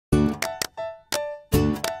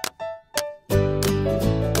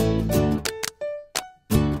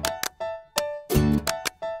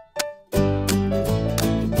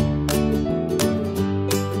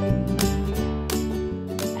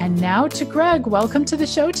now to Greg. Welcome to the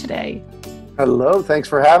show today. Hello, thanks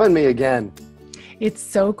for having me again. It's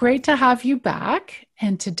so great to have you back.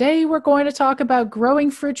 And today we're going to talk about growing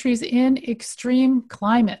fruit trees in extreme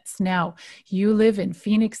climates. Now, you live in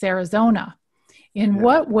Phoenix, Arizona. In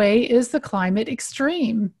what way is the climate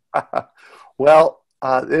extreme? Well,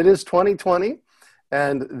 it is 2020,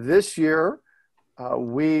 and this year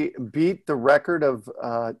we beat the record of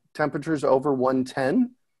temperatures over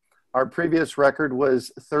 110. Our previous record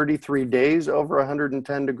was 33 days over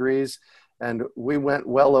 110 degrees, and we went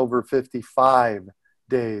well over 55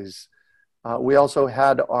 days. We also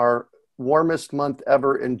had our warmest month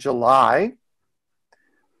ever in July,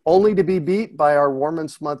 only to be beat by our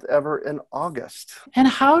warmest month ever in August. And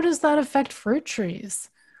how does that affect fruit trees?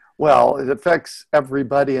 Well, it affects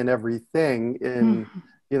everybody and everything in,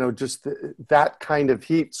 just that kind of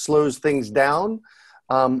heat slows things down.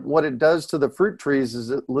 What it does to the fruit trees is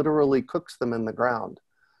it literally cooks them in the ground.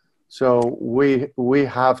 So we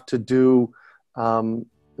have to do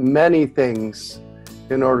many things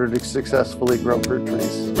in order to successfully grow fruit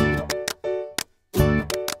trees.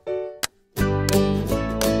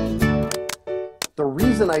 The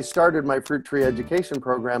reason I started my fruit tree education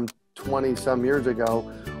program 20 some years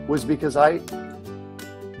ago was because I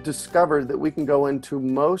discovered that we can go into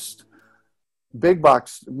most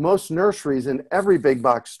nurseries in every big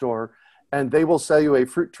box store, and they will sell you a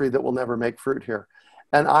fruit tree that will never make fruit here.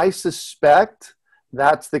 And I suspect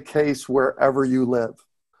that's the case wherever you live.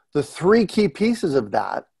 The three key pieces of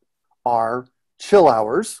that are chill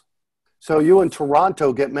hours. So you in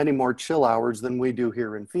Toronto get many more chill hours than we do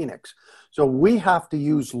here in Phoenix. So we have to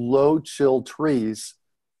use low chill trees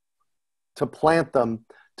to plant them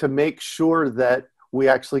to make sure that we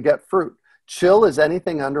actually get fruit. Chill is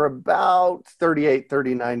anything under about 38,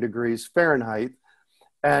 39 degrees Fahrenheit.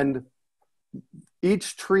 And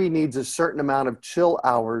each tree needs a certain amount of chill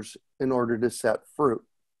hours in order to set fruit.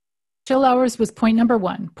 Chill hours was point number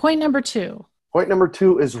one. Point number two. Point number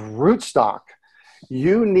two is rootstock.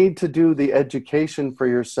 You need to do the education for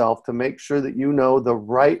yourself to make sure that you know the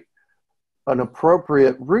right and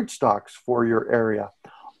appropriate rootstocks for your area.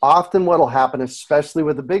 Often what will happen, especially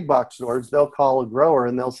with the big box stores, they'll call a grower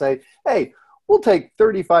and they'll say, hey, we'll take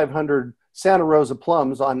 3,500 Santa Rosa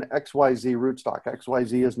plums on XYZ rootstock.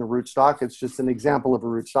 XYZ isn't a rootstock. It's just an example of a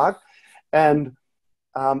rootstock. And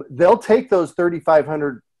they'll take those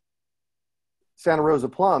 3,500 Santa Rosa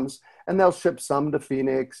plums and they'll ship some to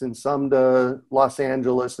Phoenix and some to Los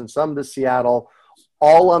Angeles and some to Seattle,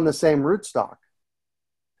 all on the same rootstock.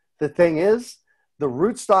 The thing is, the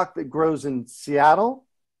rootstock that grows in Seattle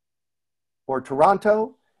or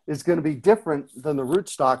Toronto is going to be different than the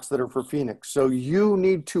rootstocks that are for Phoenix. So you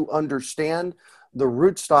need to understand the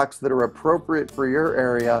rootstocks that are appropriate for your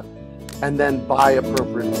area and then buy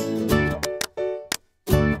appropriately.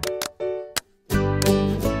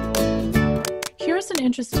 Here's an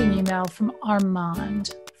interesting email from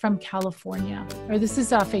Armand from California, or this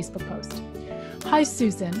is a Facebook post. Hi,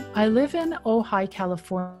 Susan. I live in Ojai,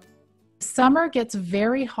 California. Summer gets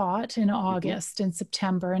very hot in August and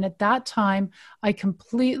September, and at that time, I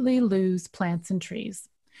completely lose plants and trees.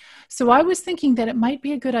 So I was thinking that it might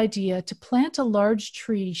be a good idea to plant a large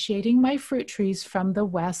tree shading my fruit trees from the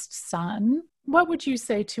west sun. What would you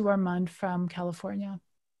say to Armand from California?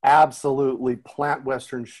 Absolutely plant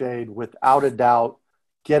Western shade without a doubt.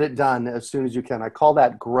 Get it done as soon as you can. I call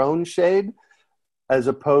that grown shade as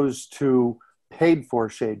opposed to paid for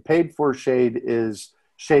shade. Paid for shade is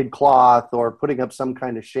shade cloth or putting up some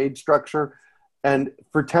kind of shade structure. And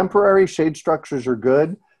for temporary, shade structures are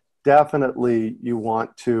good. Definitely you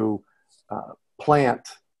want to plant.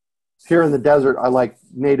 Here in the desert, I like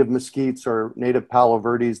native mesquites or native palo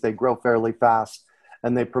verdes. They grow fairly fast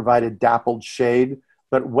and they provide a dappled shade.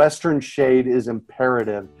 But Western shade is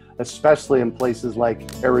imperative, especially in places like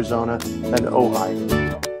Arizona and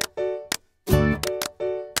Ojai.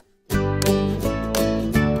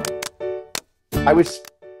 I was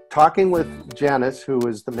talking with Janice, who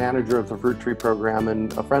is the manager of the fruit tree program,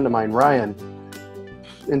 and a friend of mine, Ryan,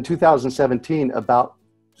 in 2017 about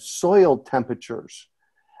soil temperatures.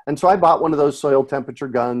 And so I bought one of those soil temperature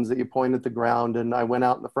guns that you point at the ground, and I went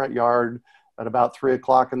out in the front yard at about 3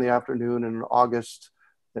 o'clock in the afternoon in August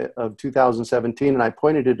of 2017, and I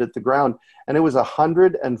pointed it at the ground, and it was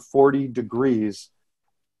 140 degrees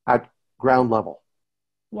at ground level.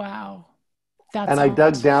 Wow. And I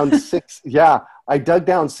dug down I dug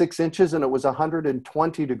down 6 inches and it was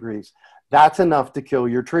 120 degrees. That's enough to kill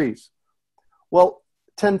your trees. Well,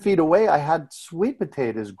 10 feet away, I had sweet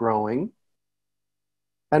potatoes growing.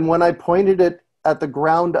 And when I pointed it at the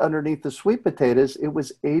ground underneath the sweet potatoes, it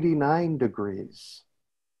was 89 degrees.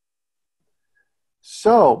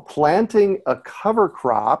 So planting a cover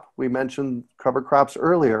crop, we mentioned cover crops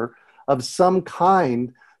earlier, of some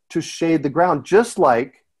kind to shade the ground, just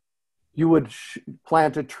like you would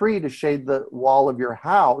plant a tree to shade the wall of your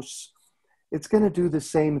house, it's going to do the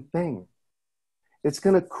same thing. It's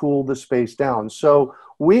going to cool the space down. So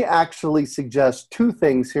we actually suggest two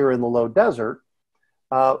things here in the low desert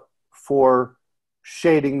for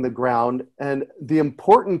shading the ground. And the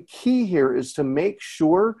important key here is to make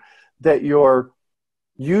sure that you're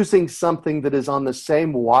using something that is on the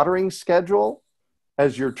same watering schedule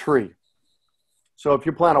as your tree. So if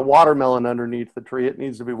you plant a watermelon underneath the tree, it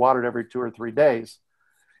needs to be watered every 2 or 3 days.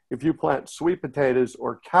 If you plant sweet potatoes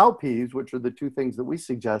or cowpeas, which are the two things that we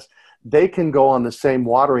suggest, they can go on the same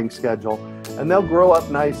watering schedule, and they'll grow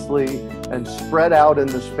up nicely and spread out in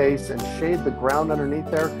the space and shade the ground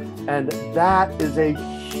underneath there. And that is a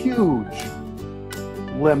huge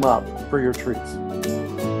limb up for your trees.